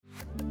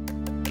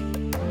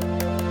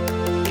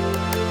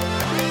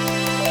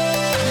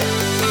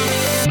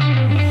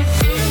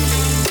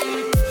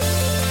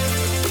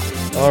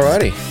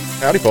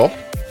Howdy, Paul.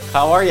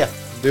 How are you?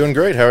 Doing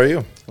great. How are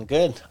you?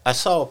 Good. I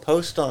saw a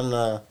post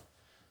on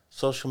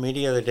social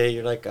media the other day.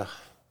 You're like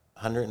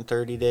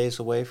 130 days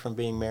away from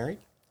being married?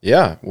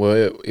 Yeah,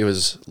 well, it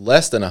was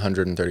less than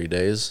 130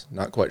 days.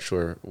 Not quite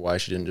sure why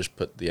she didn't just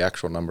put the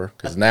actual number,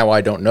 because now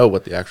I don't know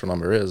what the actual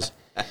number is.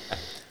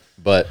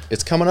 But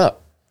it's coming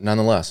up,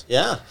 nonetheless.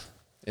 Yeah.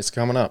 It's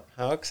coming up.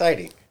 How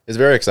exciting. It's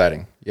very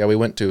exciting. Yeah, we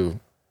went to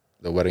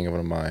the wedding of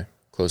one of my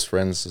close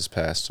friends this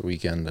past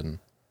weekend, and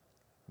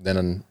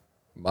then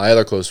my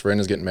other close friend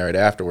is getting married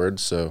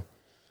afterwards, so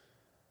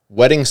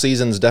wedding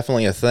season's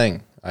definitely a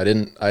thing. I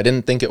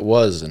didn't think it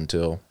was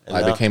until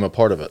I became a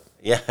part of it.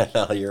 Yeah,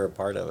 now you're a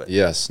part of it.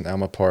 Yes, now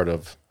I'm a part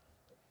of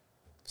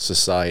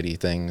society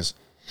things.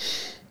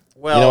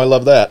 Well, I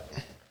love that.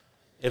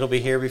 It'll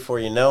be here before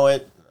you know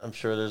it. I'm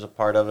sure there's a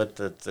part of it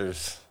that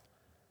there's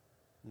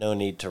no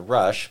need to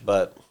rush,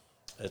 but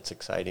it's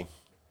exciting.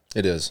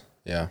 It is,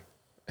 yeah.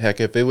 Heck,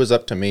 if it was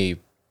up to me,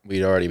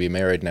 we'd already be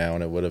married now,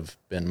 and it would have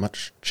been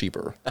much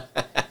cheaper.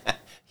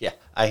 Yeah,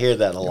 I hear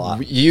that a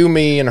lot. You,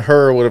 me, and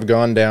her would have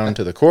gone down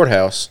to the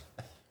courthouse,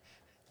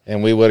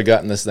 and we would have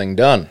gotten this thing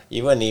done.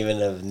 You wouldn't even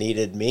have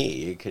needed me.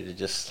 You could have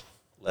just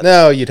let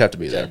No, you'd have to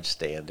be the there. judge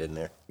stand in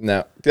there.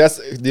 No, that's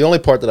the only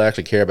part that I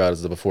actually care about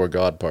is the before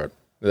God part.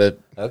 That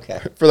Okay.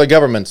 For the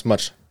government's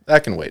much,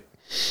 that can wait.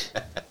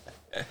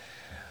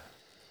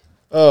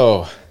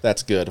 Oh,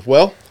 that's good.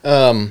 Well,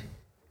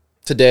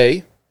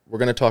 today we're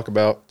going to talk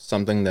about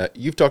something that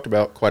you've talked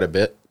about quite a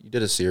bit. You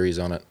did a series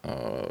on it,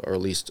 or at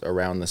least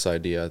around this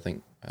idea,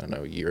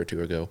 a year or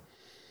two ago.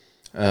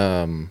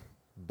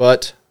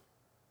 But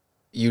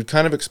you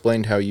kind of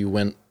explained how you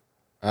went,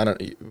 and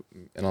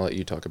I'll let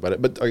you talk about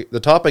it. But the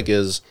topic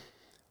is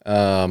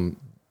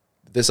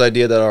this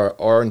idea that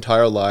our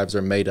entire lives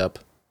are made up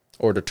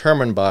or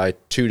determined by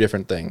two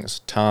different things,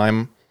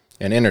 time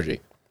and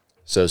energy.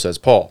 So says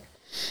Paul.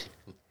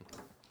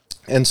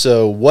 And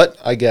so what,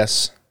 I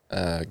guess,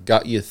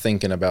 got you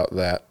thinking about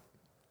that,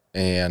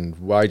 and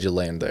why'd you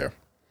land there?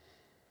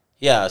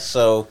 Yeah,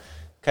 so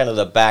kind of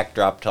the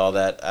backdrop to all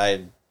that,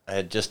 I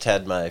had just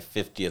had my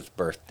 50th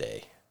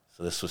birthday.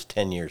 So this was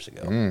 10 years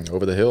ago.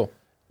 Over the hill.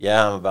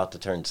 Yeah, I'm about to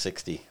turn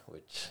 60,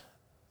 which,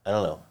 I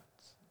don't know,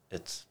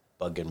 it's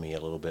bugging me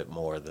a little bit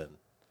more than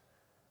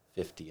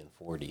 50 and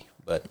 40.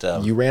 But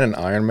you ran an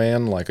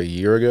Ironman like a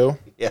year ago,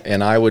 yeah.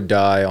 And I would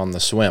die on the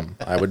swim.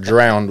 I would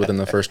drown within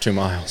the first 2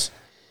 miles.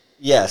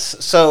 Yes,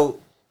 so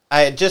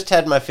I had just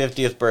had my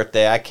 50th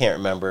birthday. I can't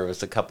remember. It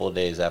was a couple of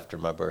days after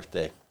my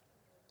birthday.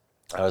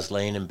 I was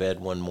laying in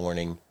bed one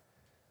morning,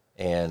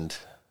 and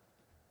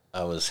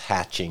I was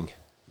hatching,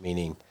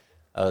 meaning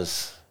I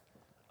was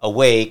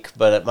awake,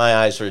 but my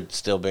eyes had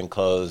still been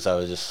closed. I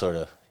was just sort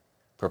of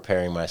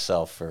preparing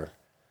myself for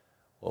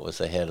what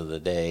was ahead of the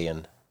day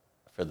and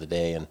for the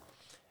day. And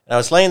I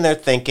was laying there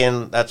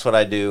thinking, that's what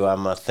I do.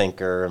 I'm a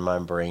thinker, and my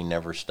brain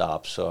never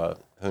stops, so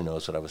who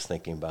knows what I was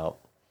thinking about.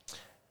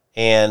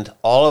 And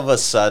all of a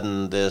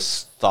sudden,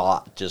 this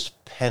thought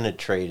just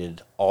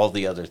penetrated all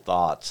the other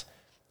thoughts,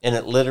 and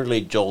it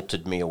literally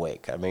jolted me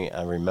awake. I mean,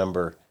 I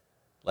remember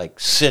like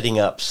sitting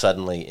up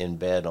suddenly in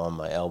bed on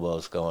my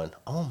elbows going,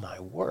 oh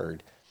my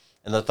word.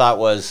 And the thought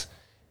was,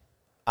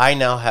 I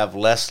now have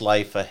less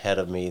life ahead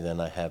of me than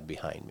I have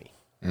behind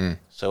me.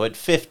 So at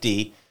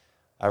 50,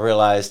 I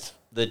realized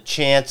the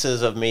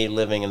chances of me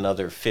living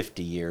another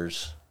 50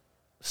 years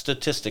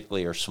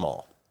statistically are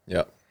small.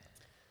 Yep.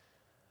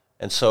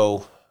 And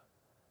so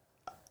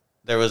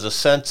there was a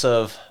sense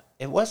of,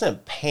 it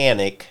wasn't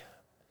panic,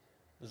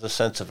 it was a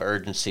sense of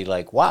urgency,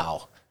 like,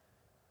 wow,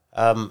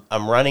 I'm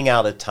running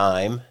out of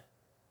time.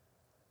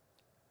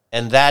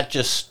 And that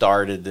just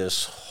started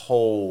this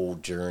whole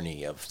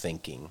journey of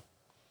thinking.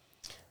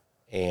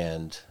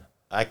 And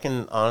I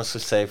can honestly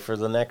say for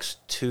the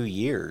next 2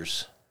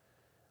 years,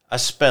 I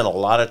spent a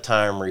lot of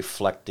time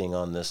reflecting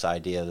on this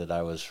idea that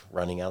I was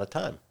running out of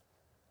time.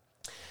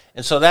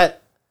 And so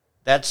that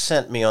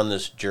sent me on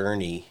this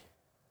journey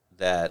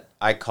that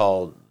I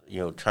called,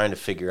 trying to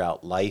figure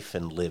out life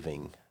and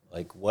living.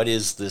 Like, what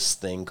is this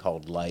thing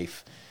called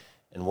life,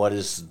 and what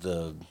is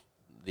the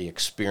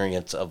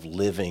experience of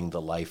living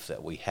the life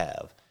that we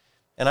have?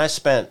 And I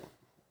spent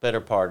better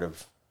part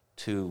of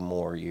 2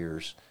 more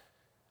years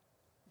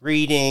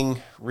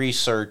reading,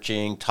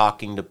 researching,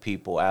 talking to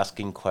people,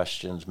 asking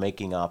questions,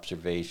 making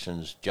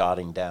observations,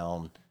 jotting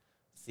down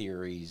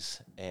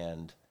theories.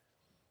 And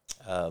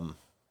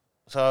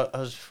so I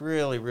was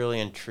really, really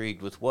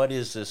intrigued with what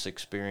is this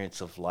experience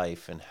of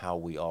life and how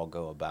we all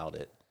go about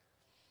it.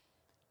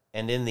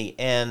 And in the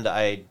end,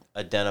 I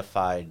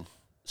identified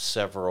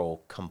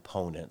several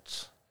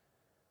components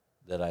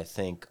that I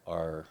think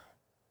are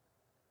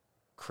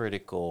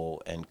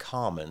critical and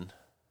common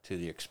to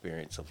the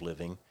experience of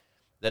living,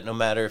 that no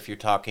matter if you're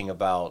talking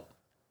about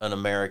an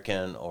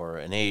American or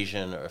an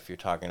Asian, or if you're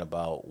talking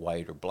about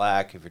white or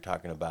black, if you're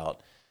talking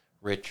about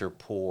rich or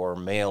poor,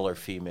 male or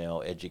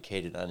female,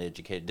 educated,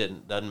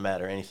 uneducated, doesn't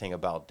matter anything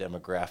about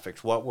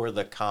demographics. What were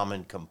the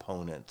common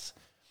components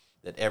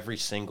that every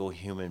single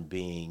human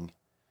being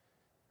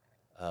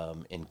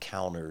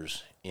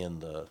encounters in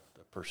the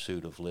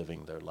pursuit of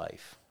living their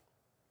life?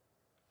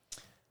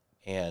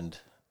 And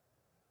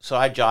so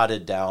I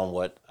jotted down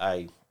what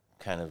I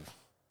kind of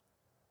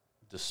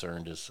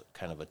discerned as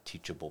kind of a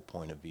teachable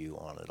point of view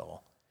on it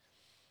all.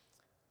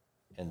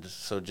 And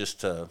so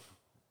just to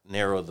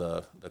narrow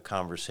the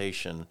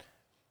conversation,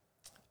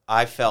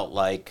 I felt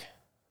like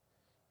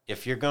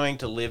if you're going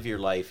to live your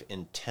life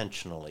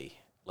intentionally,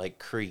 like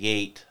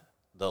create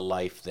the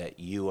life that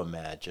you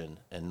imagine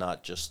and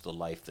not just the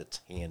life that's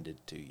handed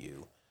to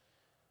you.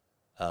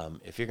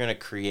 If you're going to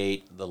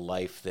create the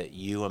life that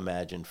you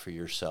imagine for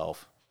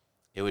yourself,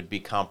 it would be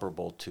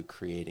comparable to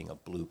creating a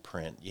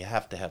blueprint. You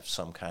have to have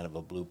some kind of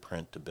a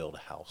blueprint to build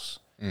a house.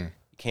 You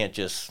can't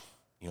just,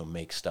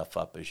 make stuff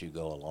up as you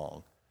go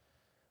along.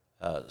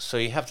 So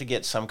you have to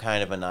get some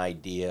kind of an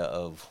idea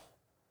of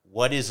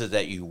what is it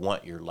that you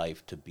want your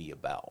life to be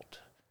about?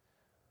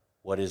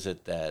 What is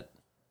it that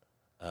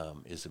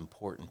is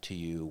important to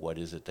you? What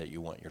is it that you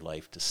want your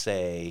life to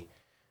say?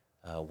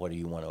 What do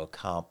you want to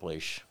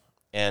accomplish?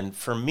 And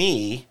for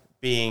me,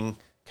 being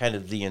kind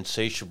of the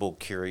insatiable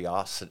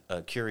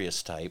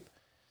curious type,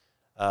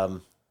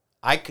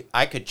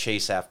 I could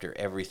chase after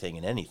everything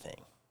and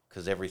anything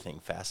because everything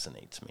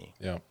fascinates me.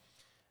 Yeah.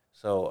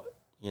 So,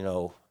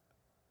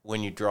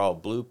 when you draw a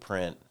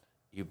blueprint,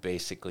 you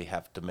basically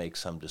have to make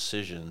some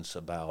decisions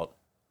about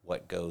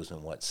what goes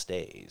and what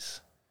stays.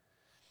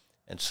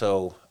 And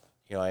so,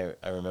 I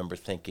remember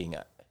thinking,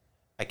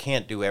 I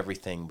can't do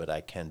everything, but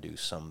I can do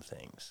some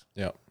things.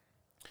 Yeah.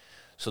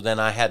 So then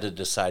I had to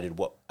decide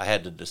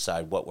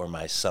what were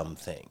my some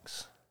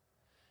things.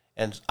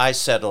 And I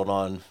settled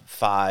on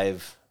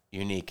 5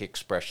 unique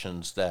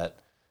expressions that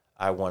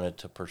I wanted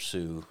to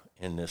pursue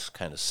in this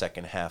kind of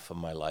second half of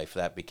my life.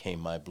 That became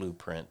my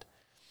blueprint.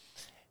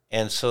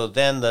 And so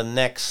then the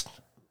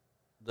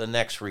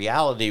next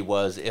reality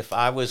was, if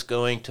I was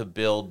going to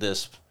build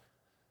this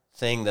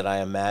thing that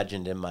I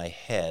imagined in my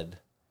head,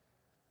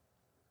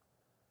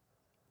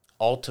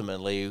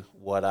 ultimately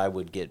what I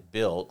would get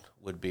built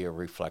would be a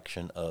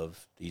reflection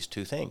of these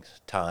 2 things,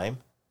 time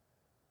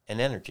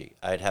and energy.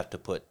 I'd have to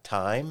put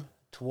time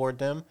toward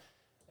them,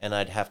 and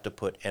I'd have to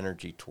put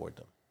energy toward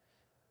them.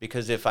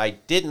 Because if I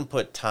didn't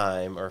put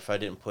time, or if I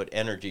didn't put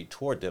energy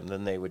toward them,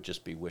 then they would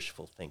just be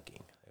wishful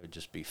thinking. It would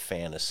just be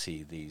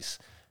fantasy, these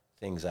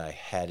things I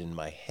had in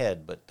my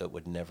head, but that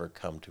would never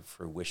come to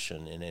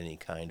fruition in any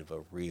kind of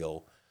a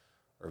real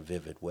or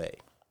vivid way.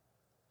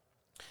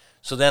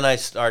 So then I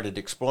started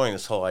exploring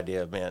this whole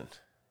idea of,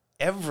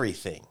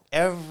 everything,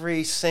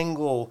 every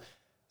single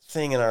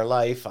thing in our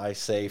life, I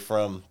say,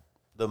 from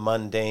the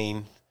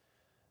mundane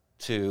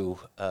to,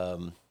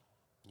 the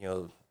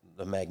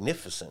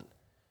magnificent,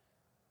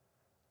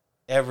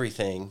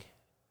 everything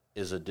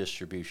is a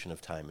distribution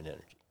of time and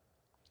energy.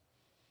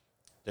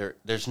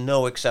 There's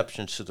no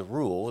exceptions to the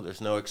rule.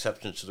 There's no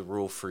exceptions to the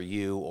rule for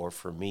you or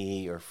for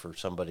me or for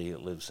somebody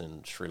that lives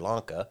in Sri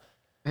Lanka.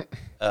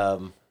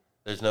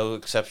 There's no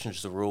exceptions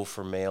to the rule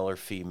for male or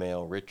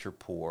female, rich or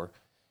poor.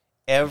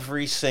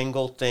 Every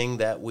single thing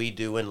that we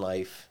do in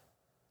life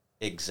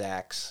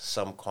exacts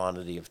some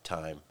quantity of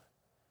time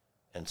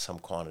and some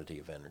quantity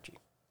of energy.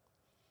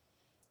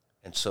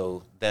 And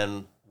so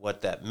then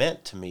what that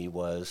meant to me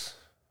was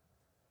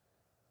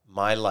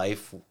my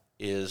life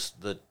is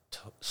the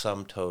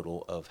sum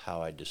total of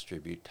how I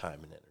distribute time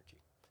and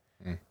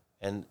energy.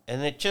 And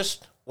it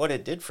just, what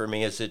it did for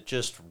me is it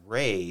just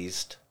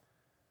raised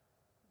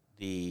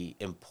the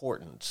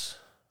importance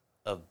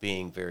of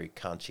being very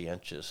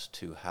conscientious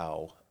to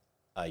how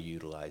I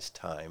utilize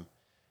time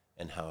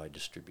and how I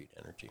distribute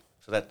energy.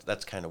 So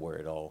that's kind of where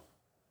it all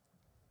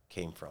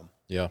came from.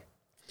 Yeah.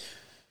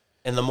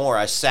 And the more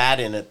I sat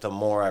in it, the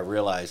more I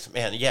realized,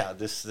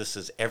 this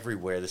is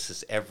everywhere. This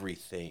is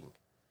everything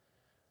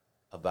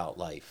about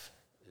life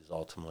is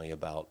ultimately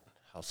about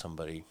how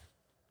somebody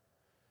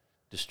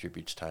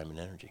distributes time and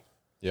energy.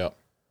 Yeah.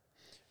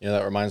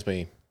 That reminds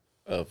me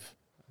of,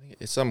 I think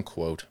it's some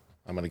quote.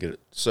 I'm going to get it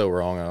so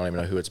wrong. I don't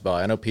even know who it's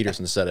by. I know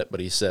Peterson said it, but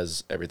he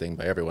says everything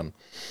by everyone.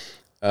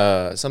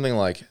 Something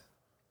like,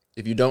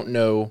 if you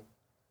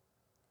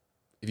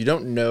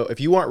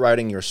aren't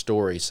writing your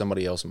story,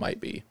 somebody else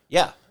might be.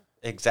 Yeah,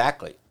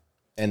 exactly.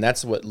 And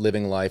that's what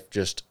living life,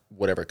 just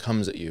whatever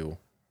comes at you,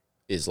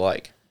 is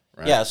like.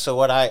 Right? Yeah, so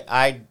what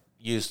I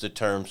use the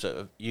terms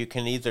of, you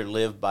can either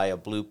live by a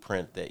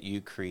blueprint that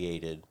you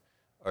created,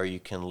 or you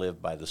can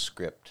live by the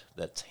script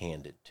that's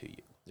handed to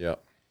you. Yeah.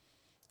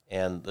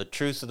 And the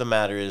truth of the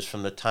matter is,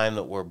 from the time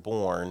that we're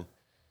born,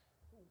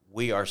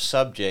 we are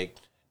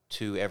subject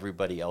to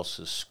everybody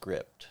else's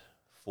script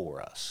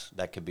for us.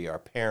 That could be our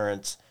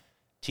parents,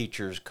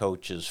 teachers,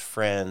 coaches,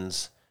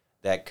 friends.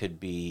 That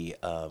could be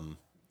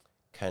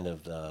kind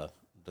of the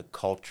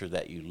culture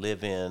that you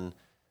live in.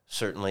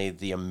 Certainly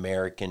the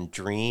American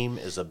dream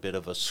is a bit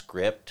of a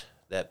script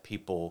that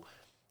people,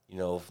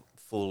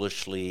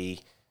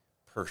 foolishly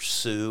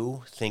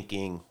pursue,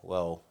 thinking,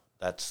 well,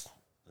 that's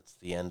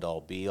the end-all,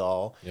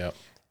 be-all. Yeah.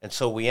 And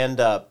so we end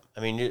up,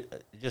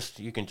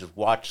 you can just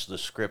watch the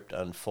script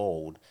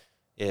unfold.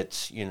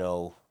 It's,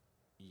 you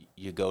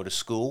go to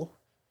school,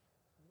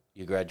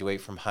 you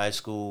graduate from high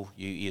school,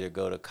 you either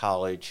go to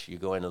college, you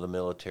go into the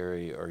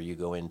military, or you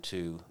go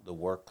into the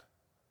work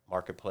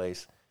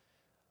marketplace.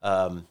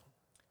 After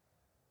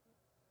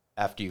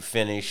you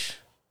finish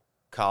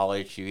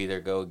college, you either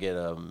go get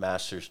a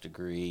master's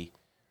degree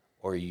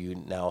or you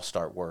now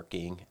start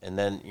working. And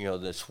then,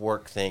 this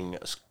work thing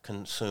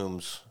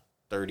consumes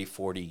 30,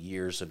 40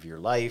 years of your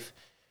life.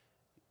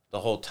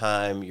 The whole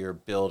time you're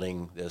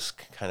building this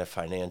kind of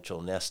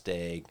financial nest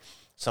egg.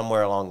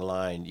 Somewhere along the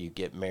line, you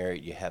get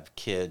married, you have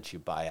kids, you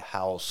buy a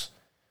house,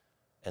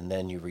 and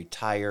then you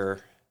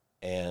retire,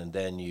 and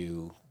then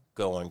you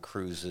go on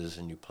cruises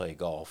and you play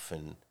golf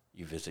and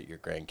you visit your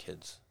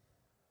grandkids.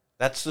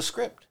 That's the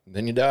script.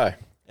 Then you die.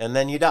 And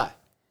then you die.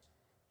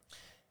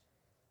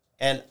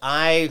 And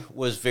I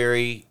was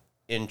very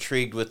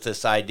intrigued with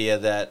this idea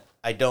that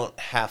I don't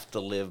have to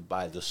live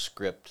by the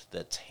script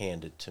that's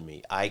handed to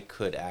me. I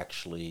could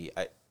actually,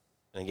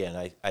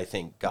 I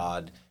think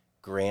God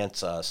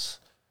grants us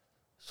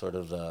sort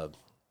of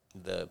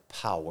the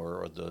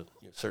power, or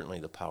certainly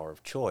the power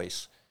of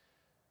choice,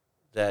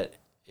 that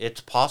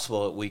it's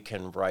possible that we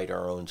can write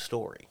our own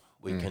story.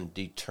 We can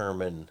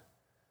determine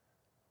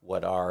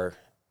what our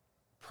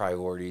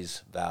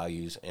priorities,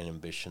 values, and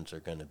ambitions are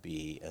going to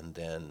be, and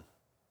then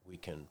we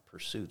can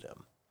pursue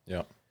them.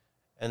 Yeah.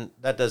 And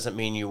that doesn't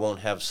mean you won't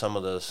have some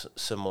of those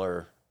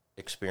similar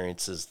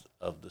experiences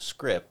of the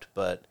script,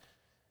 but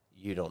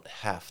you don't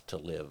have to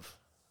live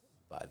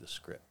by the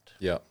script.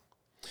 Yeah.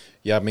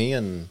 Yeah, me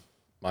and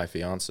my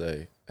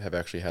fiance have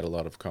actually had a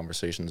lot of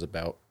conversations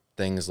about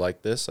things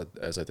like this,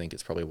 as I think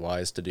it's probably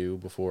wise to do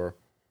before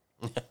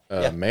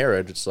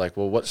marriage. It's like,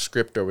 well, what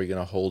script are we going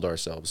to hold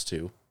ourselves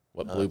to?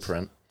 What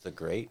blueprint? It's a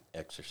great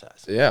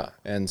exercise. Yeah.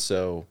 And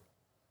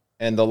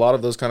a lot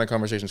of those kind of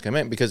conversations come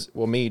in because,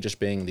 well, me just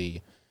being the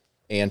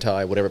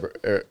anti whatever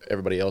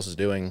everybody else is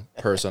doing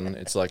person,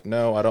 it's like,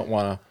 no, I don't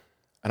want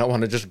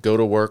to just go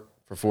to work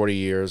for 40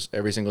 years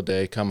every single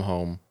day, come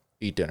home,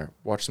 eat dinner,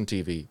 watch some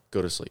TV,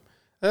 go to sleep.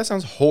 That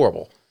sounds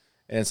horrible.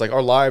 And it's like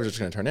our lives are just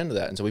going to turn into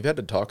that. And so we've had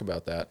to talk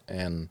about that.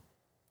 And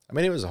I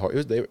mean,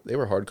 they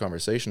were hard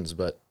conversations,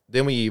 but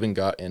then we even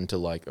got into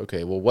like,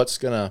 okay, well, what's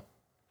going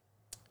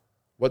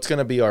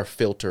to be our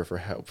filter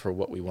for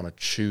what we want to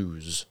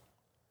choose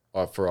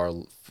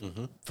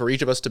for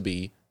each of us to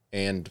be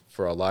and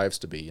for our lives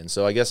to be. And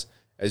so I guess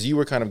as you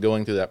were kind of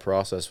going through that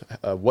process,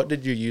 what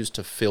did you use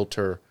to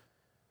filter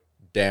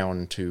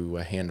down to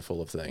a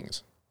handful of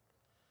things?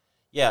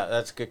 Yeah,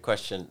 that's a good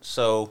question.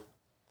 So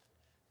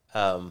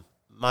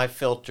my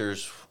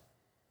filters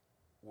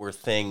were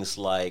things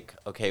like,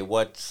 okay,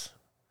 what's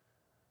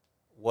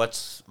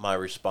my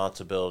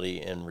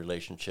responsibility in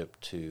relationship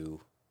to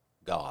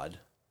God?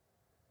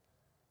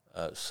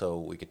 So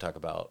we could talk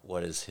about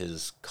what is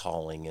his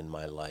calling in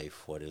my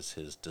life, what is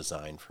his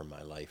design for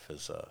my life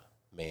as a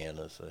man,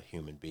 as a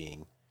human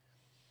being.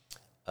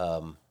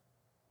 I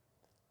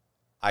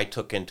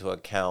took into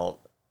account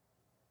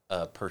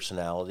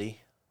personality,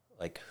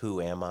 like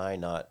who am I,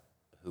 not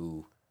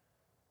who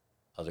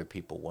other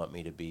people want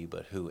me to be,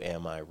 but who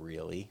am I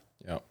really?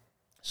 Yeah.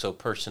 So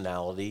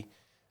personality,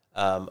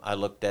 I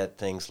looked at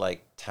things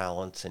like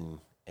talents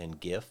and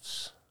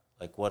gifts,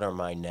 like what are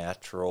my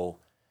natural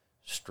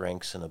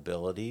strengths and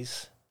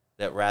abilities,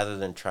 that rather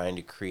than trying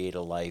to create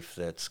a life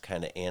that's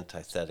kind of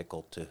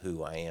antithetical to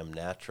who I am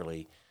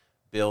naturally,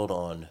 build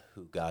on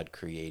who God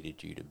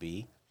created you to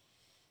be.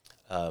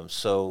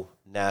 So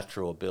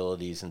natural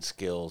abilities and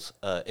skills,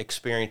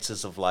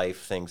 experiences of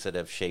life, things that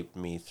have shaped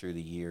me through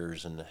the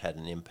years and had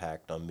an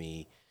impact on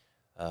me.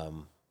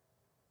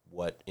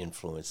 What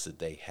influence did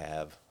they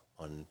have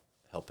on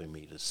helping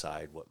me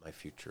decide what my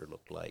future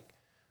looked like?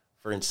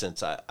 For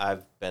instance,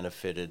 I've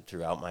benefited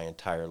throughout my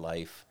entire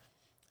life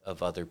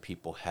of other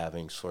people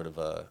having sort of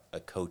a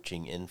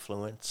coaching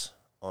influence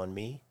on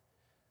me,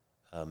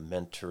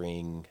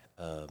 mentoring,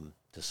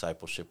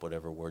 discipleship,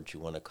 whatever words you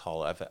want to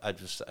call it. I've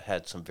just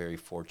had some very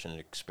fortunate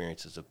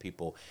experiences of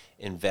people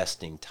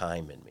investing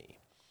time in me.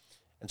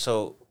 And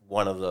so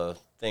one of the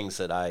things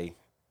that I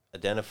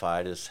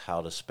identified as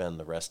how to spend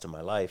the rest of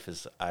my life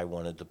is I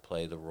wanted to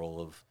play the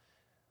role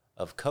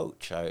of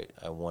coach.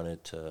 I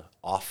wanted to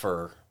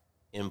offer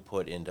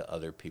input into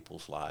other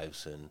people's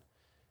lives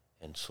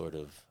and sort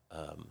of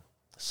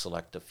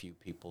select a few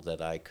people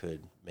that I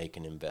could make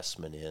an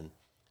investment in,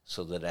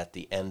 so that at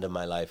the end of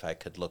my life I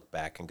could look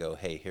back and go,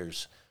 hey,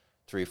 here's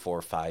 3,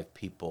 4, 5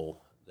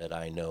 people that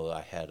I know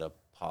I had a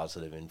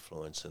positive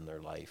influence in their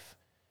life,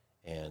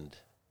 and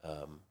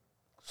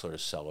sort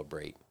of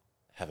celebrate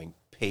having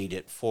paid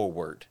it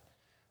forward.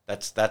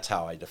 That's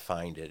how I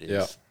defined it,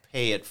 is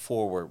pay it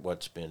forward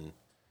what's been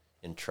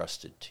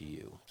entrusted to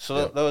you.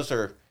 So those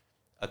are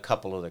a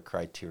couple of the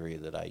criteria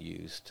that I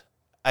used.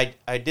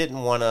 I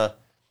didn't want to,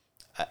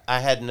 I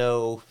had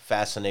no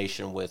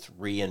fascination with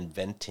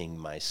reinventing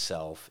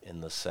myself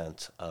in the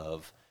sense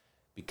of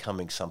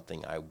becoming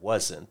something I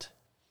wasn't.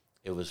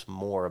 It was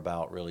more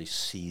about really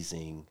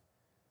seizing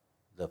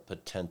the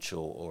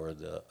potential or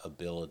the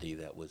ability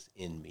that was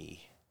in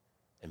me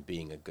and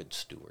being a good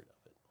steward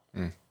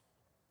of it.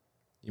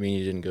 You mean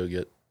you didn't go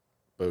get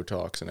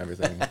Botox and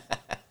everything?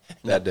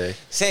 that day.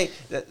 Say,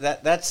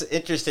 that's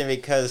interesting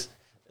because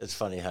it's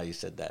funny how you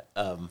said that.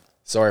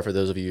 Sorry for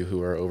those of you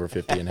who are over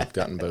 50 and have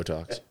gotten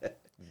Botox.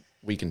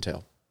 We can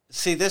tell.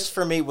 See, this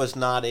for me was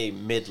not a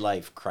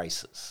midlife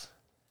crisis,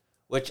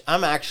 which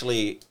I'm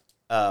actually,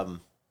 I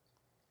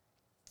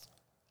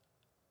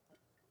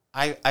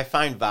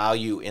find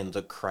value in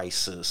the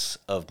crisis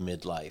of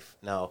midlife.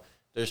 Now,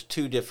 there's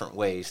two different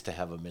ways to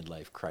have a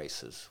midlife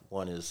crisis.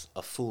 One is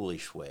a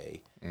foolish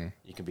way.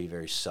 You can be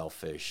very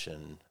selfish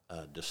and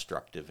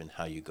destructive in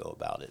how you go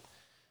about it.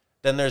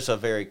 Then there's a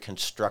very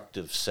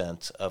constructive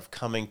sense of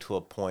coming to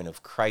a point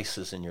of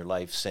crisis in your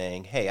life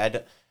saying, hey,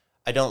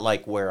 I don't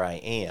like where I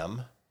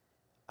am.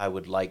 I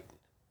would like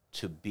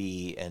to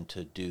be and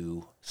to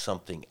do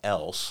something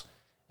else.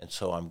 And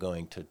so I'm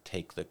going to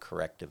take the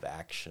corrective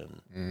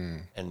action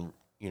and,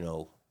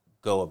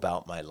 go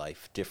about my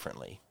life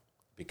differently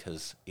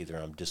because either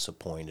I'm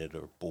disappointed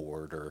or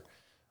bored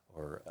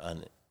or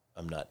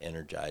I'm not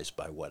energized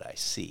by what I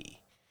see.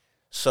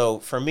 So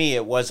for me,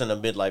 it wasn't a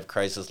midlife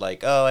crisis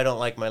like, oh, I don't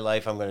like my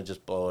life. I'm going to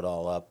just blow it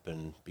all up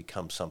and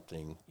become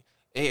something.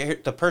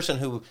 The person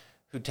who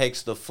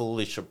takes the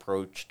foolish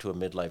approach to a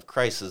midlife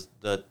crisis,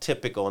 the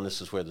typical, and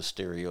this is where the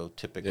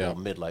stereotypical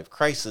midlife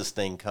crisis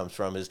thing comes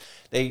from, is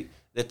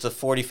it's a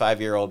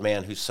 45-year-old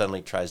man who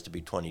suddenly tries to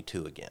be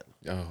 22 again.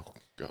 Oh,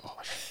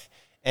 gosh.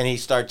 And he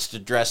starts to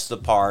dress the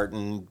part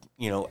and,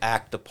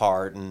 act the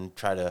part and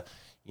try to,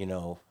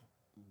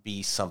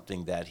 be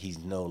something that he's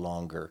no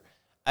longer.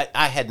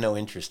 I had no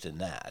interest in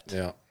that.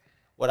 Yeah.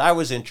 What I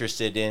was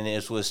interested in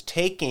was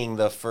taking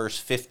the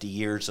first 50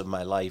 years of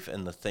my life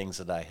and the things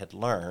that I had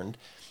learned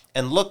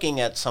and looking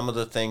at some of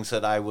the things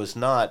that I was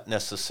not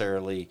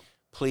necessarily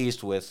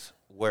pleased with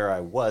where I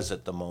was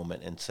at the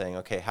moment and saying,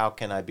 okay, how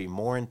can I be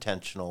more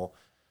intentional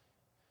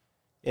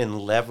in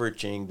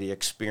leveraging the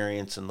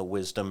experience and the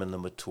wisdom and the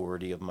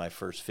maturity of my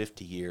first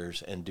 50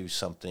 years and do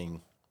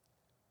something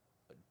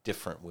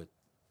different with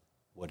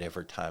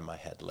whatever time I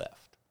had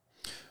left.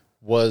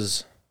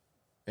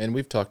 And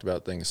we've talked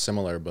about things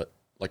similar, but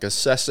like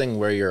assessing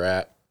where you're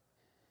at,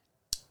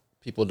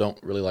 people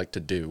don't really like to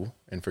do,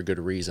 and for good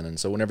reason. And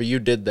so whenever you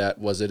did that,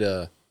 was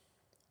it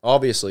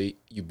obviously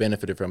you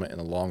benefited from it in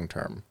the long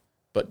term,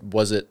 but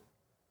was it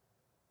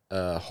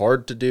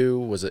hard to do?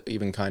 Was it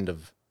even kind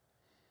of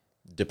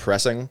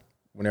depressing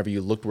whenever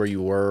you looked where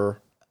you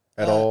were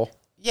at all?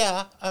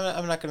 Yeah,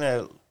 I'm not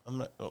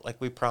like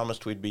we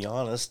promised we'd be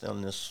honest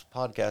on this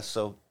podcast.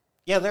 So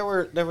yeah, there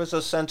was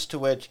a sense to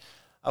which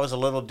I was a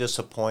little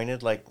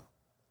disappointed. Like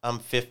I'm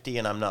 50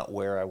 and I'm not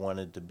where I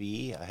wanted to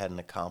be. I hadn't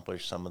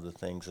accomplished some of the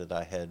things that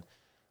I had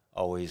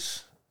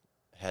always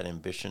had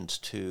ambitions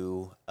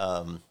to.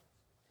 So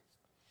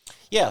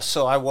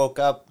I woke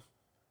up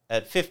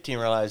at 50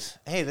 and realized,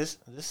 hey, this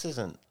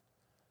isn't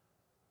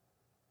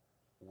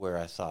where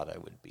I thought I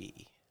would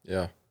be.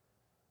 Yeah.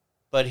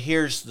 But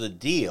here's the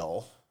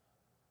deal,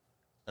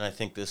 and I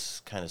think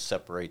this kind of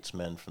separates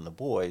men from the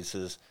boys,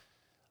 is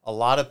a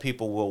lot of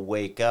people will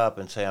wake up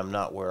and say, I'm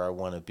not where I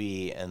want to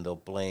be, and they'll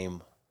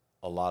blame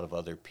a lot of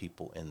other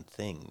people and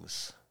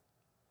things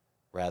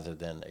rather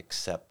than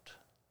accept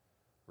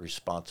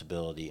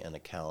responsibility and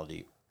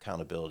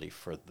accountability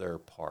for their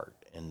part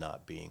in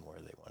not being where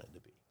they wanted to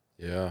be.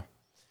 Yeah.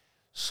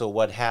 So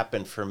what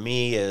happened for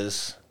me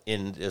is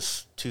in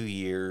this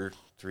 2-year,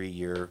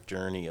 3-year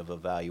journey of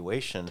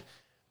evaluation,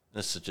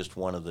 this is just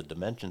one of the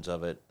dimensions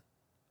of it,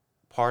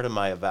 part of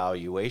my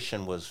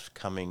evaluation was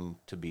coming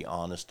to be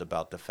honest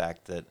about the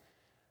fact that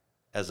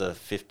as a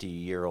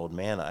 50-year-old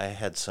man, I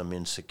had some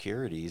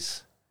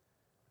insecurities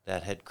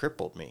that had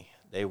crippled me.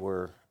 They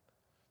were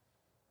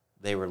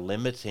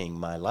limiting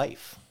my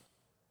life.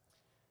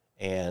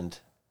 And,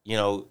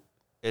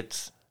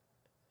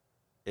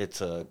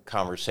 it's a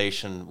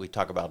conversation. We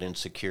talk about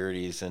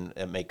insecurities, and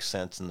it makes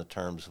sense in the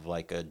terms of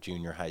like a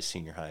junior high,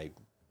 senior high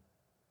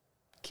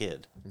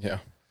kid. Yeah.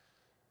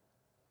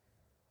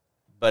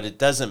 But it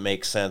doesn't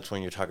make sense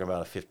when you're talking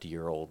about a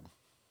 50-year-old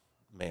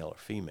male or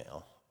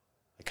female.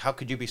 Like, how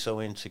could you be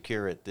so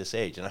insecure at this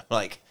age? And I'm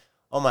like,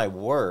 oh, my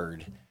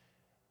word.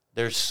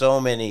 There's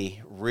so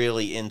many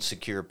really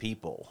insecure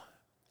people.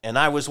 And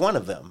I was one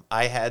of them.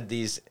 I had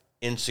these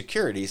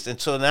insecurities.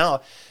 And so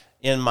now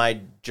in my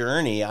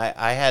journey,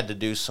 I had to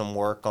do some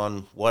work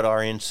on what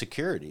are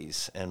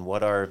insecurities and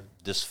what are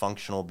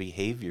dysfunctional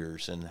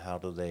behaviors and how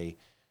do they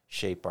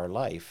shape our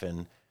life.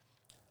 And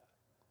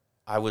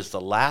I was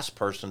the last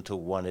person to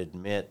want to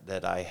admit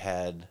that I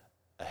had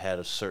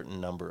a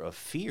certain number of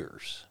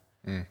fears.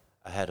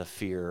 I had a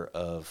fear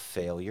of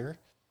failure.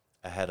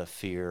 I had a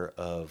fear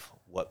of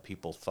what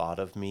people thought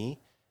of me.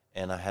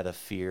 And I had a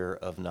fear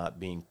of not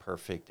being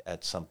perfect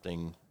at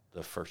something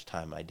the first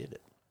time I did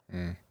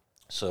it.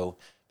 So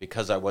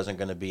because I wasn't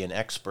going to be an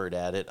expert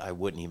at it, I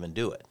wouldn't even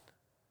do it.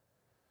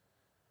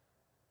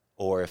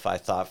 Or if I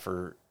thought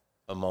for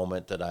a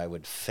moment that I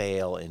would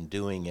fail in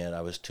doing it,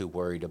 I was too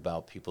worried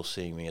about people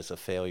seeing me as a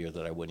failure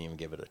that I wouldn't even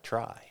give it a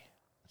try.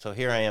 So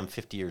here I am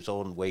 50 years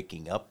old and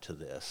waking up to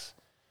this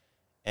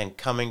and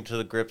coming to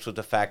the grips with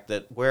the fact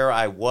that where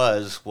I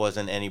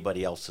wasn't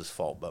anybody else's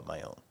fault but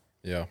my own.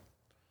 Yeah.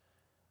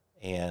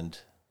 And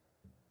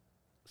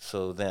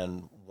so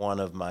then one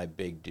of my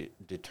big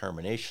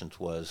determinations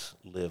was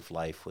live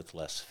life with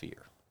less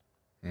fear.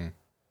 Mm.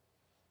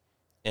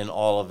 And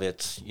all of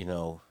its,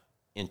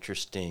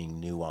 interesting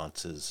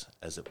nuances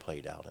as it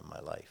played out in my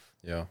life.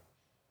 Yeah.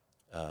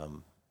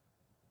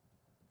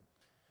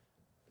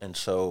 And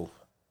so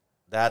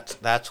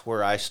that's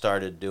where I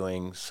started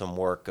doing some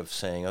work of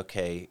saying,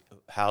 okay,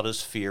 how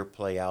does fear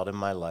play out in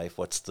my life?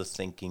 What's the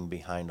thinking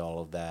behind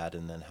all of that?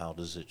 And then how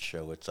does it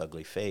show its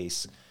ugly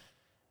face?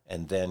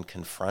 And then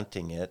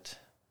confronting it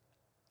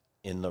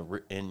in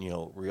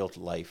real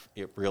life,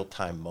 real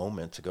time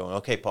moments, going,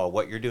 okay, Paul,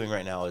 what you're doing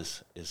right now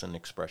is an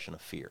expression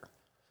of fear.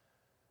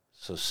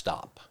 So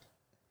stop.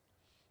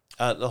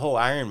 The whole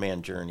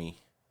Ironman journey,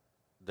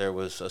 there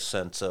was a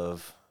sense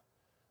of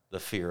the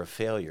fear of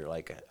failure,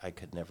 like I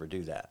could never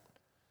do that.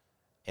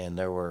 And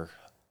there were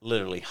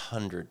literally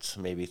hundreds,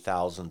 maybe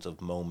thousands of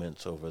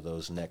moments over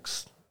those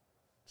next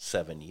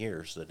 7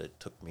 years that it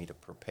took me to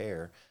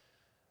prepare,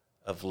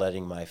 of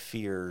letting my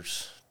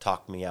fears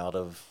talk me out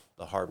of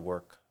the hard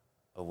work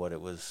of what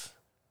it was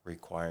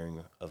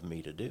requiring of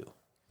me to do.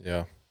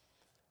 Yeah.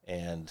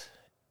 And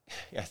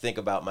I think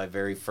about my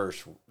very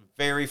first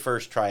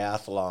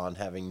triathlon,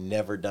 having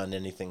never done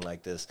anything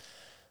like this.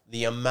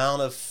 The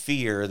amount of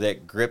fear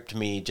that gripped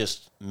me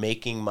just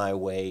making my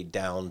way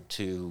down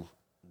to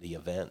the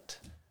event.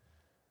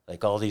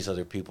 Like, all these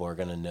other people are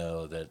going to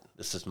know that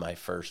this is my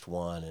first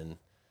one, and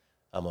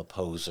I'm a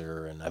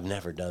poser, and I've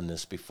never done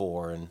this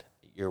before, and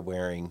you're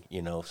wearing,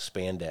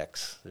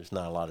 spandex. There's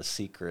not a lot of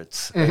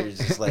secrets.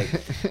 It's just like,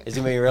 it's going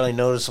to be really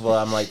noticeable.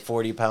 I'm like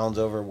 40 pounds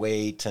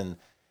overweight, and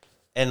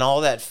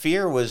all that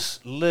fear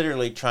was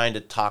literally trying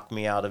to talk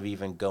me out of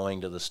even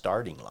going to the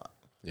starting line.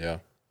 Yeah.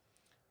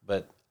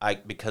 But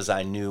because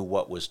I knew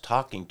what was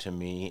talking to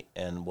me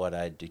and what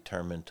I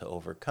determined to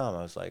overcome,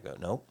 I was like, oh,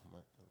 nope,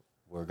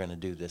 we're going to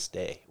do this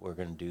day. We're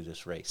going to do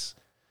this race.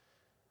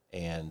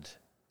 And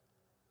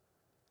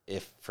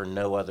if for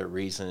no other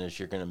reason as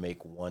you're going to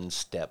make one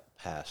step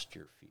past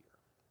your fear.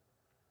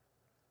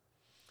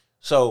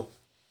 So,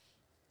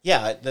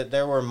 yeah,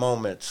 there were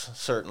moments,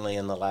 certainly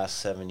in the last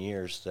 7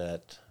 years,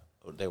 that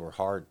they were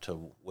hard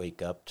to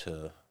wake up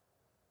to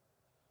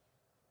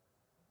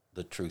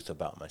the truth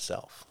about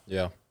myself.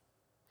 Yeah.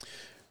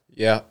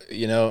 Yeah,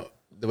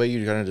 the way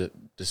you kind of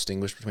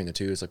distinguish between the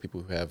two is like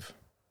people who have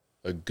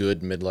a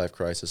good midlife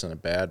crisis and a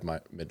bad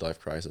midlife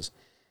crisis.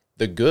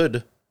 The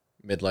good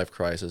midlife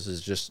crisis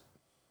is just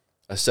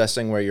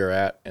assessing where you're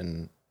at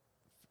and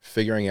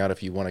figuring out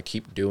if you want to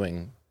keep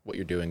doing what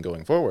you're doing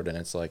going forward. And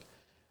it's like,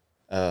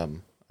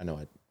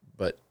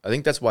 but I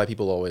think that's why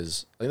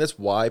that's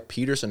why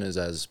Peterson is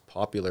as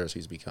popular as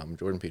he's become,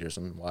 Jordan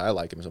Peterson, why I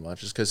like him so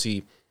much, is because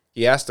he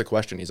asked the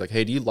question. He's like,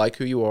 hey, do you like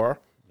who you are?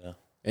 Yeah.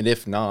 And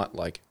if not,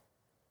 like,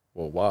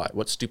 well, why?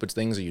 What stupid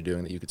things are you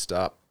doing that you could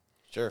stop?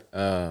 Sure.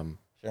 Sure.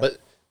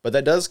 But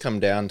that does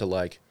come down to,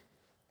 like,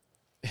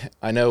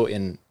 I know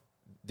in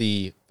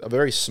a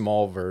very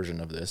small version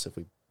of this, if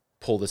we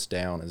pull this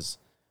down, is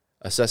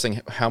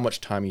assessing how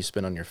much time you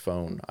spend on your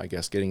phone, I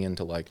guess, getting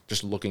into, like,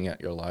 just looking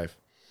at your life.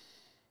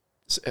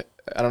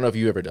 I don't know if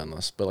you've ever done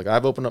this, but, like,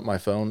 I've opened up my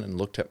phone and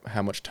looked at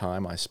how much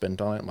time I spent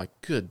on it. I'm like,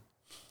 good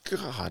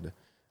God,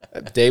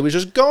 that day was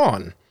just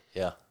gone.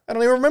 Yeah. I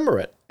don't even remember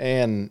it.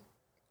 And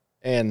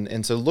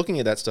so looking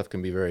at that stuff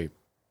can be very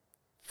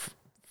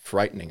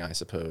frightening, I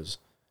suppose.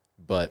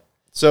 But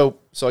so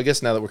I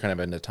guess now that we're kind of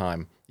into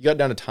time, you got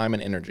down to time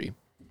and energy.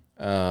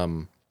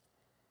 How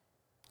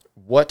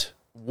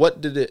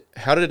did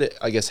it,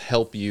 I guess,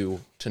 help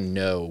you to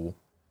know,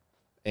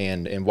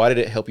 and why did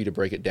it help you to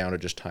break it down to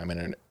just time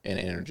and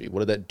energy? What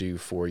did that do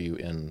for you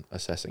in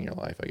assessing your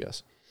life, I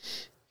guess?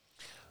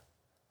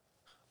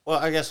 Well,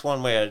 I guess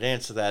one way I'd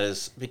answer that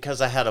is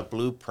because I had a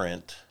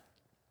blueprint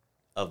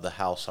of the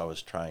house I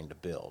was trying to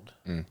build,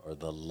 or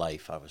the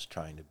life I was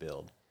trying to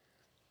build.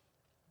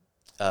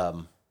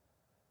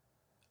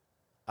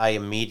 I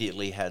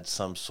immediately had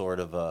some sort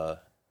of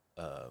a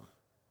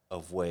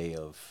way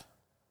of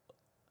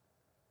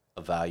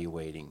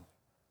evaluating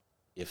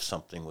if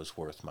something was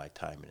worth my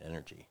time and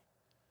energy.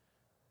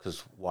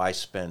 Because why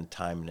spend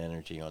time and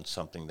energy on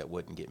something that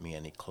wouldn't get me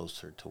any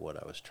closer to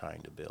what I was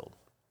trying to build?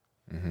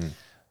 Mm-hmm.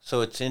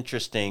 So it's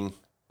interesting.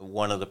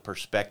 One of the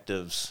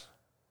perspectives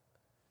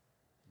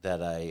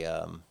that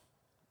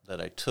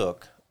I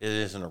took, it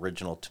isn't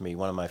original to me.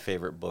 One of my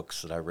favorite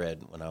books that I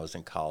read when I was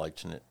in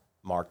college, and it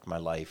marked my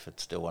life.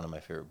 It's still one of my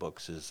favorite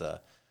books. Is The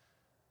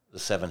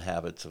 7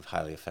 Habits of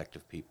Highly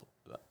Effective People.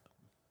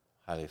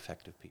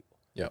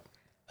 Yeah.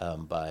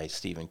 By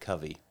Stephen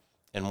Covey,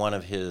 and one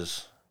of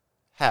his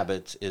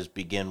habits is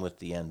begin with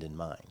the end in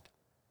mind,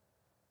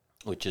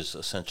 which is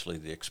essentially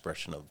the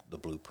expression of the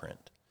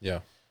blueprint. Yeah.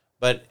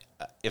 But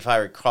if I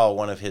recall,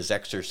 one of his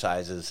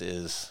exercises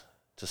is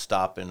to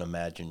stop and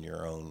imagine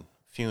your own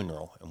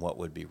funeral and what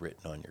would be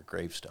written on your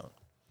gravestone.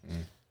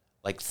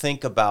 Like,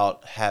 think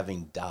about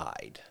having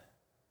died.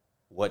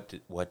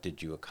 What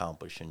did you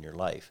accomplish in your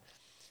life?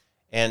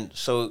 And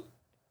so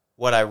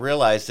what I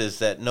realized is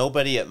that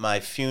nobody at my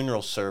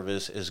funeral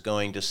service is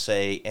going to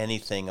say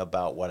anything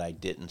about what I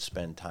didn't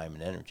spend time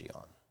and energy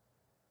on.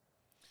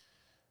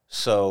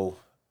 So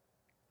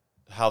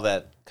how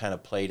that kind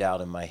of played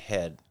out in my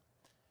head,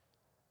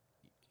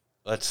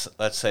 let's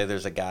say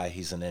there's a guy,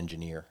 he's an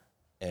engineer,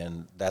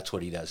 and that's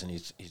what he does, and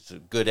he's a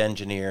good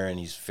engineer, and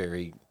he's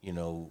very,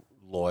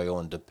 loyal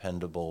and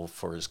dependable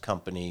for his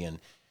company, and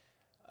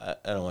I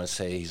don't want to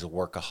say he's a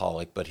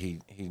workaholic, but he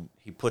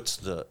puts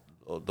the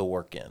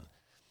work in.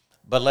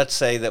 But let's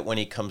say that when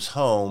he comes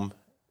home,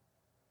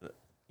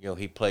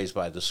 he plays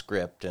by the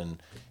script,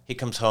 and he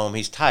comes home,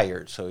 he's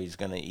tired, so he's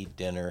going to eat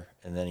dinner,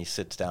 and then he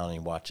sits down and he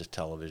watches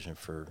television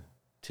for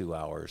 2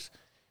 hours,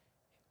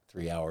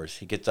 3 hours.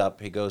 He gets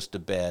up, he goes to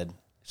bed,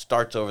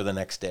 starts over the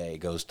next day,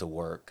 goes to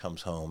work,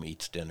 comes home,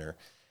 eats dinner.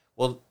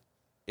 Well,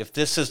 if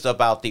this is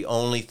about the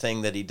only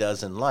thing that he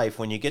does in life,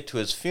 when you get to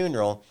his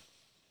funeral,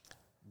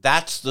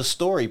 that's the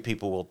story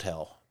people will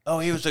tell. Oh,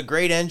 he was a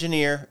great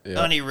engineer,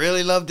 and he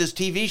really loved his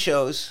TV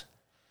shows.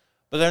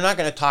 But they're not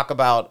going to talk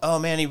about, oh,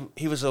 man,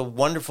 he was a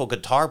wonderful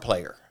guitar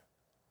player.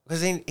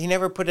 Because he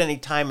never put any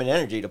time and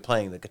energy to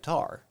playing the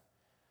guitar.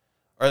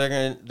 Or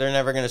they're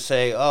never going to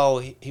say,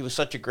 oh, he was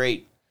such a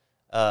great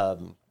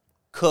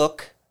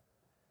cook.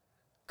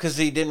 Because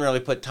he didn't really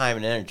put time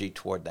and energy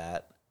toward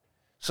that.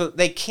 So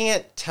they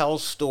can't tell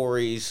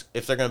stories,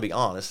 if they're going to be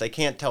honest, they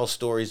can't tell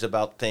stories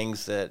about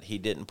things that he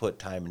didn't put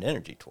time and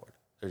energy toward.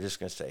 They're just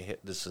going to say, hey,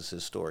 this is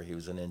his story. He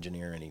was an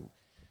engineer and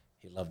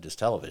he loved his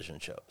television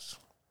shows.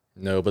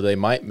 No, but they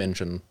might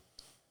mention,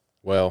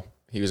 well,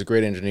 he was a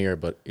great engineer,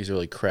 but he's a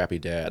really crappy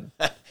dad.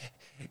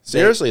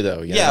 Seriously,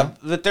 though. Yeah,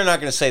 but they're not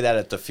going to say that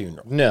at the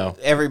funeral. No.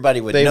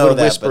 Everybody would know that. They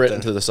would whisper it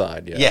into the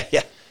side,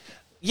 Yeah.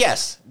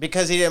 Yes,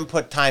 because he didn't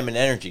put time and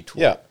energy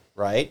toward it,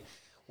 right?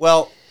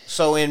 Well,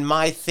 so in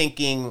my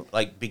thinking,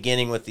 like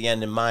beginning with the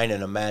end in mind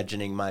and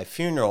imagining my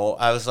funeral,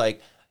 I was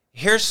like,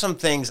 here's some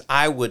things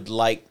I would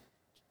like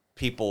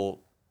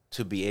people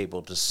to be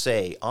able to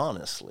say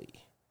honestly.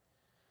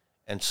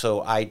 And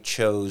so I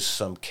chose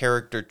some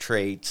character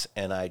traits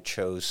and I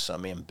chose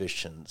some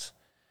ambitions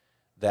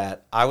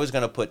that I was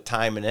going to put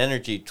time and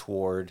energy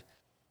toward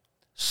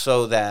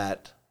so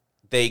that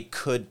they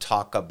could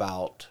talk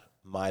about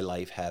my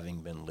life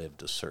having been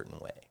lived a certain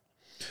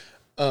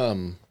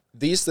way.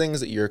 These things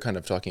that you're kind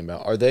of talking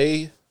about, are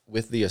they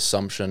with the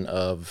assumption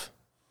of,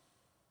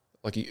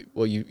 like,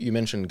 you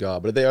mentioned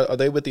God, but are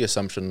they with the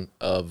assumption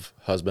of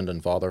husband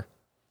and father?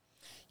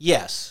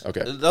 Yes.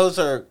 Okay. Those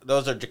are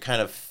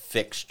kind of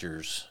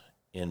fixtures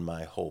in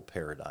my whole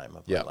paradigm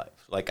of my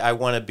life. Like I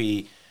want to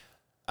be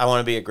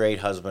a great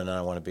husband and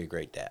I want to be a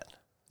great dad.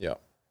 Yeah.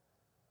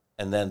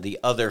 And then the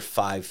other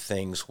 5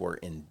 things were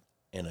in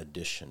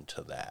addition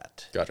to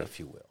that, gotcha, if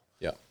you will.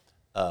 Yeah.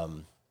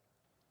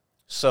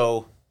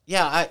 So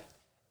yeah,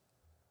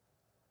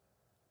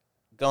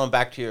 going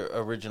back to your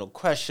original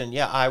question,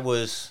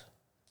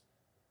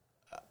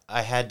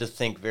 I had to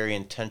think very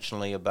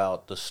intentionally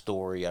about the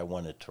story I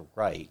wanted to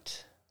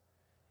write.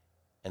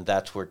 And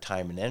that's where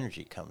time and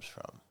energy comes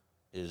from,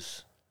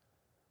 is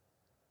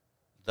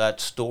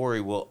that story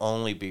will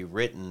only be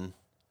written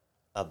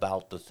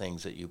about the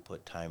things that you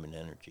put time and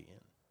energy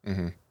in.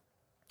 Mm-hmm.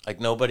 Like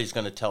nobody's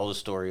going to tell the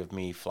story of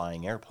me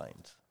flying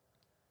airplanes.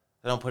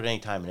 They don't put any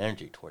time and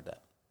energy toward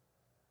that.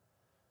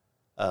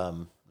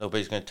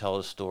 Nobody's going to tell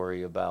a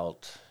story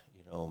about,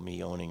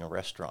 me owning a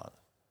restaurant.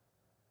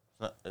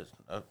 It's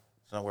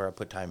not where I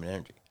put time and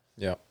energy.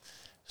 Yeah.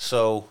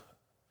 So,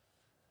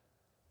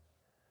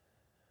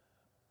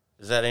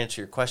 does that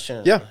answer your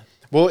question? Yeah.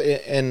 Well,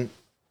 and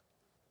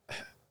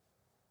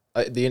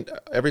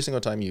every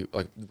single time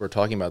we're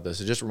talking about this,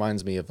 it just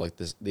reminds me of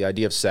the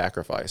idea of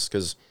sacrifice.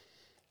 Because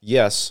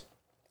yes,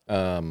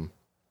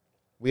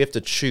 we have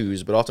to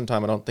choose, but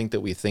oftentimes I don't think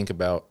that we think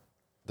about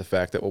the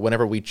fact that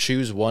whenever we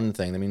choose one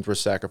thing, that means we're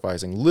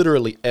sacrificing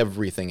literally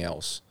everything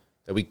else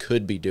that we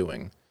could be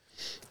doing.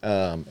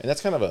 And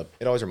that's kind of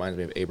it always reminds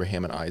me of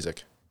Abraham and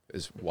Isaac,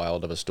 as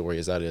wild of a story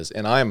as that is.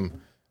 And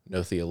I'm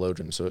no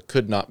theologian, so it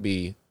could not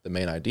be the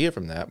main idea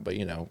from that. But,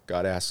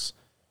 God asks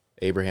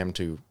Abraham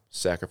to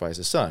sacrifice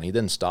his son. He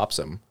then stops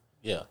him.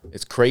 Yeah.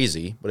 It's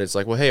crazy, but it's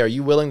like, well, hey, are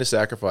you willing to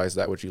sacrifice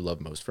that which you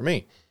love most for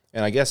me?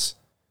 And I guess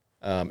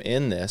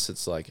in this,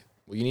 it's like,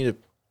 well, you need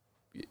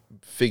to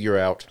figure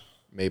out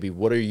maybe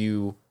what are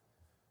you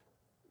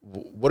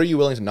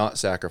willing to not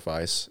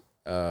sacrifice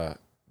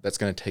that's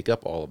going to take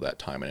up all of that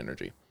time and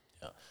energy.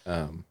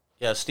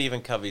 Yeah.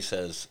 Stephen Covey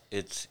says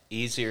it's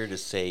easier to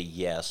say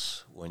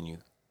yes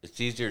it's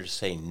easier to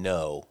say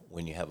no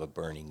when you have a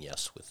burning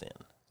yes within.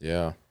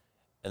 Yeah.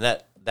 And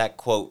that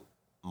quote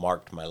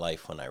marked my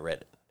life when I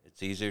read it.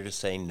 It's easier to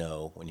say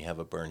no when you have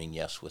a burning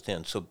yes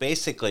within. So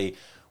basically,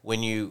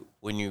 when you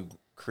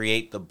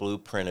create the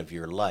blueprint of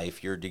your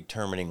life, you're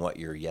determining what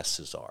your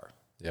yeses are.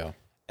 Yeah.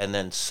 And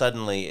then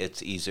suddenly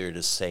it's easier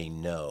to say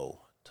no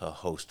to a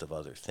host of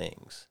other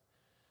things.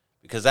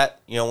 Because that,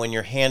 when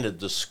you're handed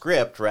the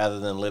script rather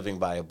than living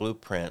by a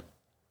blueprint,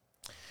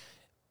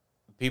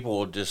 people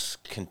will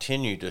just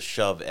continue to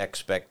shove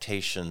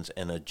expectations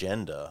and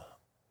agenda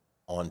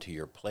onto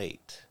your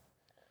plate.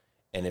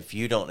 And if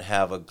you don't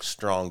have a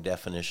strong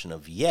definition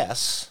of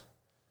yes,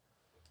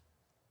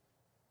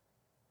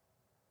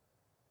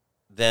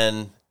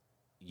 then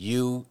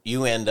you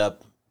end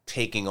up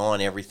taking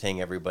on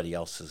everything everybody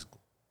else is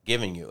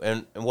giving you.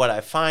 And what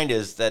I find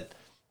is that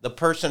the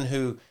person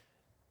who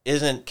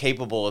isn't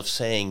capable of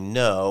saying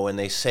no and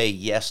they say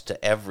yes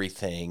to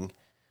everything,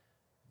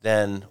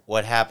 then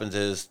what happens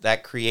is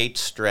that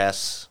creates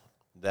stress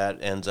that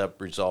ends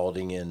up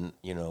resulting in,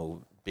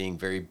 being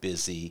very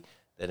busy,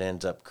 that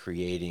ends up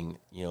creating,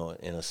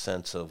 in a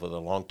sense of,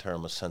 the long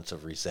term, a sense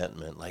of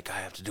resentment. Like, I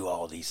have to do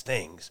all these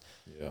things,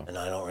 and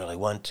I don't really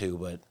want to,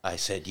 but I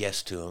said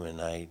yes to them,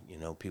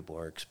 and people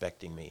are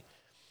expecting me.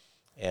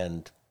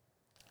 And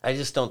I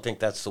just don't think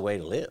that's the way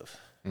to live.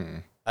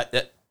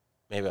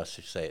 Maybe I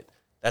should say it.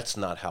 That's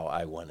not how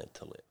I wanted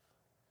to live.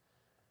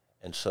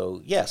 And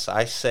so, yes,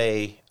 I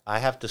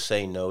have to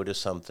say no to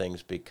some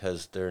things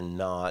because they're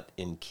not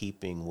in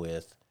keeping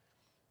with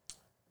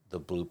the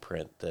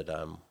blueprint that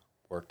I'm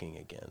working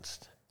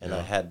against. And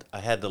I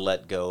had to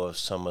let go of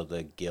some of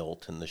the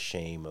guilt and the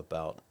shame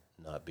about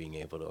not being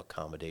able to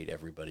accommodate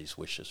everybody's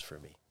wishes for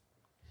me.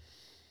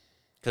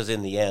 Because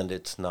in the end,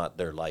 it's not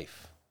their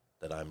life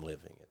that I'm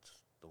living. It's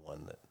the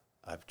one that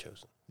I've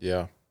chosen.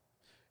 Yeah.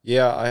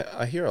 Yeah,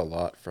 I hear a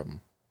lot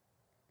from,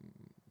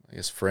 I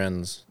guess,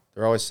 friends.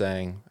 They're always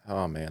saying,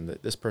 oh, man,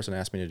 this person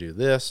asked me to do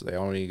this. They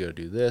want me to go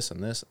do this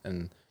and this.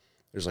 And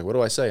there's like, what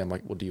do I say? I'm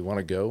like, well, do you want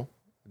to go?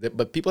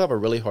 But people have a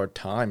really hard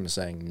time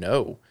saying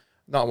no,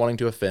 not wanting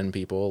to offend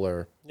people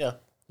or,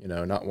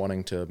 not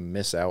wanting to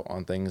miss out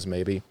on things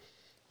maybe.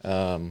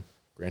 Granted,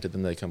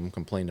 then they come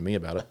complain to me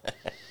about it.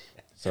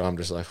 So I'm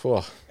just like,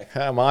 well,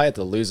 how am I at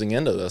the losing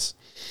end of this?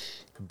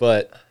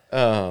 But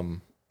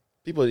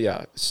people,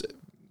 the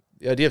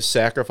idea of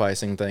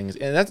sacrificing things,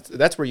 and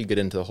that's where you get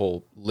into the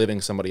whole living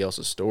somebody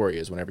else's story,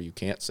 is whenever you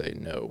can't say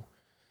no.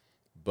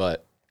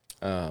 But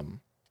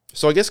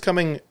so I guess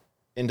coming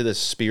into this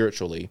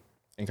spiritually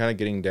and kind of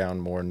getting down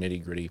more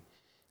nitty gritty,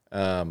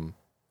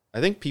 I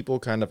think people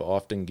kind of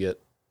often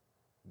get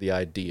the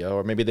idea,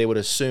 or maybe they would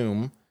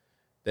assume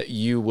that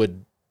you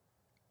would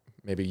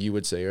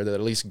say, or that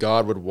at least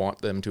God would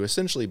want them to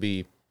essentially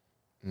be,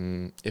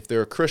 if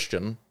they're a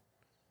Christian,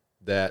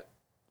 that,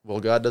 well,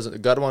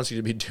 God wants you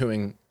to be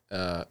doing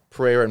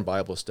prayer and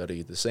Bible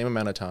study the same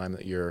amount of time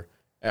that you're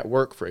at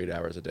work for 8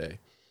 hours a day,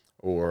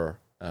 or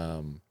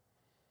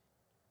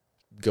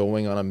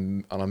going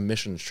on a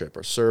mission trip,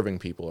 or serving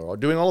people, or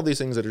doing all of these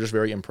things that are just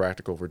very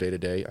impractical for day to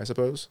day, I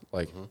suppose,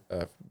 like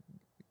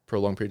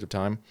prolonged periods of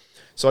time.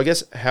 So I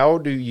guess, how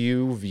do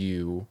you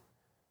view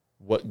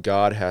what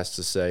God has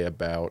to say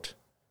about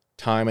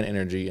time and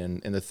energy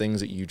and the things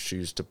that you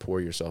choose to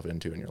pour yourself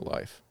into in your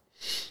life?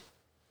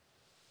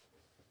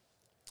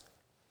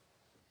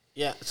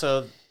 Yeah,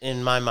 so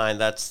in my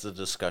mind, that's the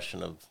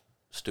discussion of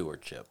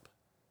stewardship.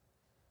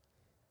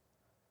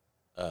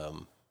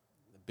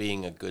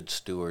 Being a good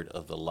steward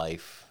of the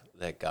life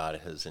that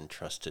God has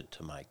entrusted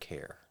to my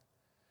care.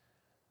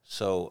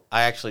 So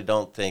I actually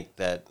don't think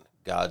that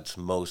God's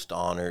most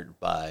honored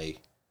by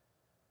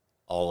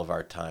all of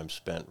our time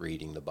spent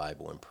reading the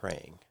Bible and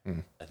praying.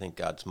 I think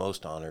God's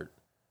most honored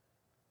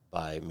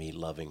by me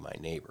loving my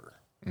neighbor.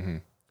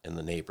 And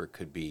the neighbor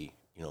could be,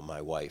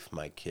 my wife,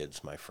 my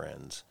kids, my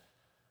friends,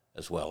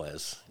 as well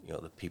as,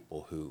 the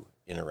people who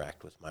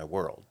interact with my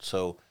world.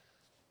 So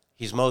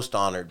he's most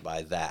honored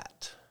by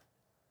that.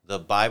 The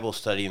Bible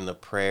study and the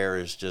prayer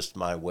is just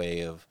my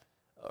way of,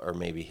 or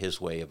maybe his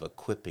way of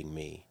equipping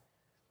me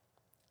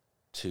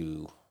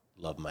to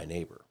love my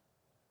neighbor.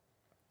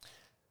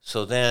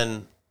 So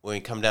then when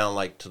we come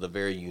down to the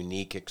very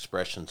unique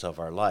expressions of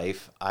our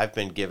life, I've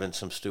been given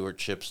some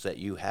stewardships that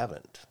you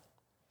haven't.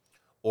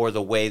 Or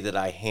the way that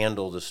I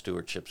handle the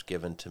stewardships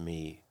given to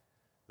me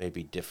may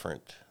be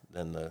different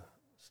than the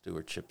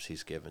stewardships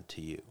he's given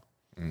to you.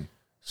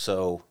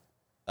 So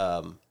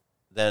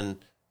then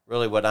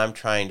really what I'm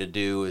trying to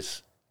do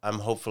is I'm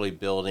hopefully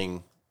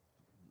building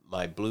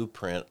my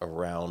blueprint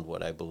around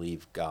what I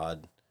believe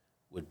God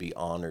would be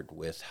honored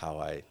with, how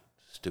I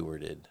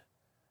stewarded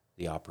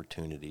the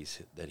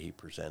opportunities that he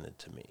presented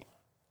to me.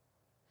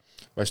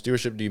 By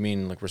stewardship, do you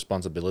mean like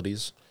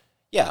responsibilities?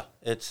 Yeah,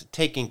 it's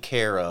taking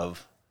care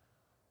of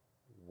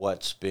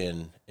what's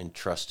been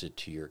entrusted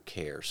to your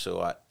care.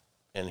 So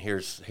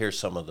here's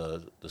some of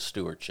the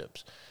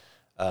stewardships.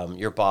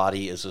 Your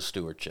body is a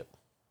stewardship.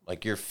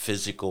 Like your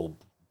physical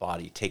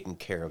body, taking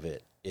care of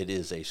it, it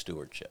is a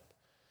stewardship.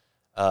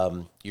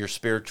 Your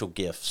spiritual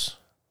gifts,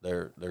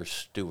 they're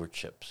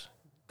stewardships.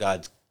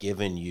 God's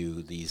given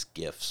you these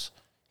gifts.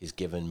 He's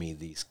given me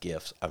these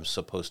gifts. I'm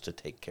supposed to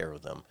take care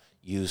of them,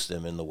 use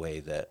them in the way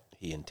that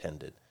he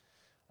intended.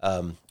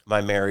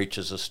 My marriage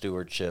is a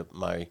stewardship.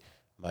 My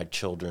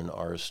children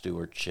are a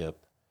stewardship.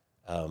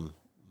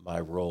 My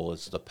role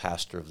as the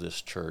pastor of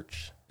this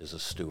church is a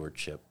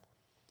stewardship.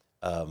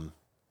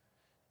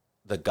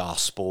 The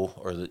gospel,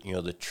 or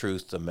the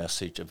truth, the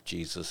message of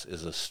Jesus,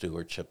 is a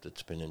stewardship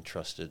that's been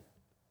entrusted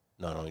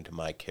not only to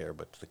my care,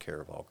 but to the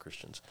care of all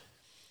Christians.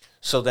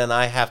 So then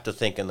I have to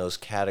think in those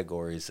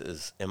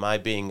categories: am I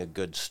being a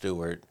good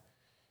steward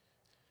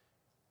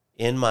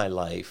in my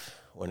life,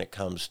 when it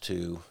comes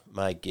to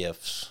my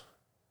gifts,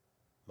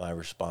 my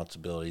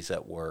responsibilities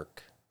at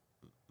work,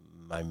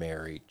 my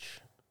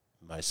marriage,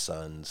 my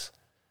sons,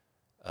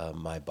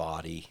 my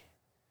body,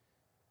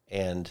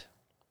 and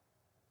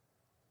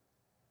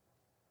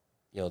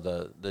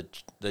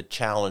the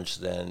challenge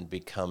then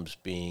becomes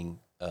being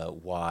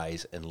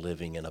wise and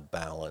living in a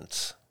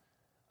balance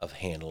of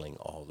handling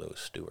all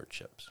those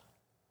stewardships.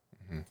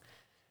 Mm-hmm.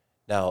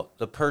 Now,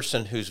 the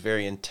person who's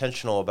very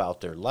intentional about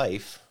their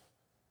life,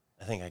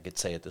 I think I could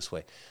say it this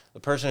way,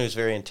 the person who's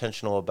very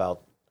intentional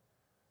about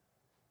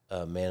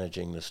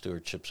managing the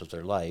stewardships of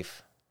their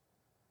life,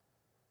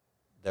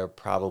 they're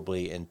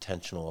probably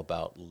intentional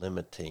about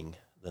limiting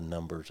the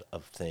numbers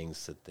of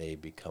things that they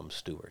become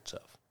stewards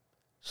of,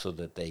 so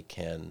that they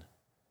can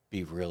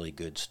be really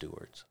good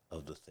stewards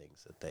of the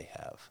things that they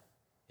have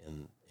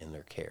in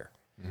their care.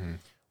 Mm-hmm.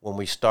 When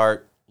we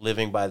start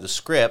living by the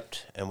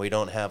script and we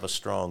don't have a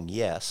strong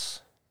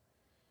yes,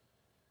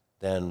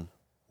 then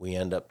we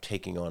end up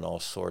taking on all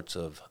sorts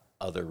of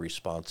other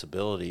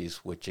responsibilities,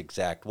 which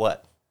exact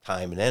what?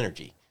 Time and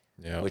energy,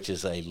 which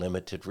is a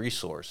limited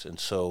resource. And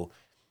so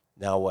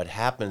now what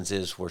happens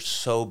is we're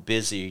so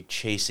busy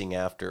chasing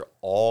after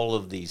all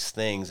of these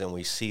things, and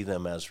we see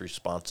them as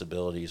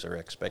responsibilities or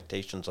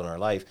expectations on our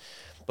life,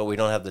 but we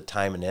don't have the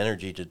time and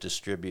energy to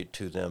distribute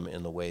to them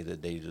in the way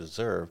that they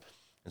deserve.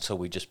 And so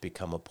we just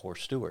become a poor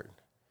steward.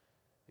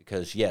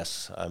 Because,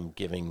 yes, I'm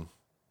giving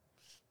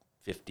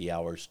 50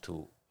 hours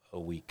to a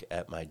week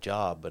at my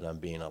job, but I'm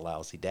being a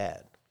lousy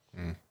dad.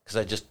 Because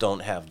I just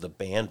don't have the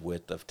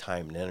bandwidth of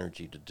time and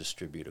energy to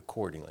distribute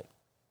accordingly.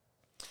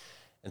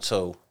 And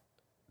so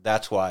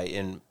that's why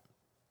in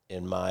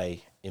my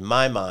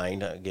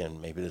mind,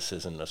 again, maybe this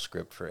isn't a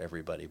script for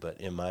everybody, but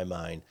in my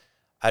mind,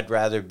 I'd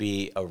rather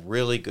be a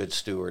really good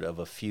steward of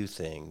a few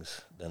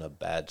things than a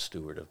bad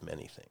steward of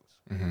many things.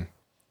 Mm-hmm.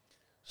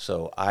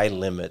 So I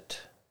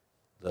limit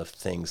the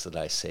things that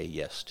I say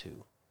yes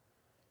to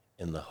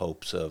in the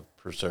hopes of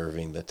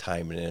preserving the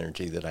time and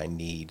energy that I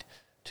need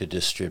to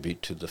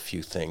distribute to the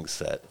few things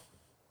that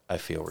I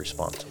feel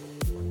responsible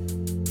for.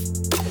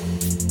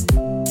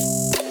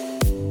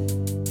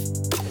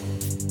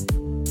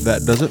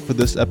 That does it for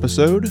this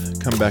episode.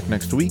 Come back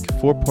next week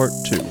for part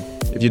 2.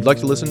 If you'd like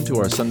to listen to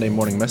our Sunday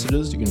morning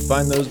messages, you can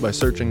find those by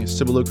searching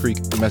Cibolo Creek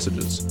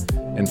Messages.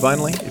 And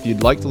finally, if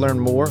you'd like to learn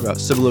more about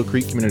Cibolo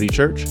Creek Community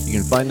Church, you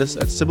can find us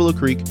at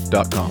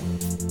cibolocreek.com.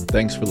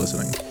 Thanks for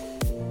listening.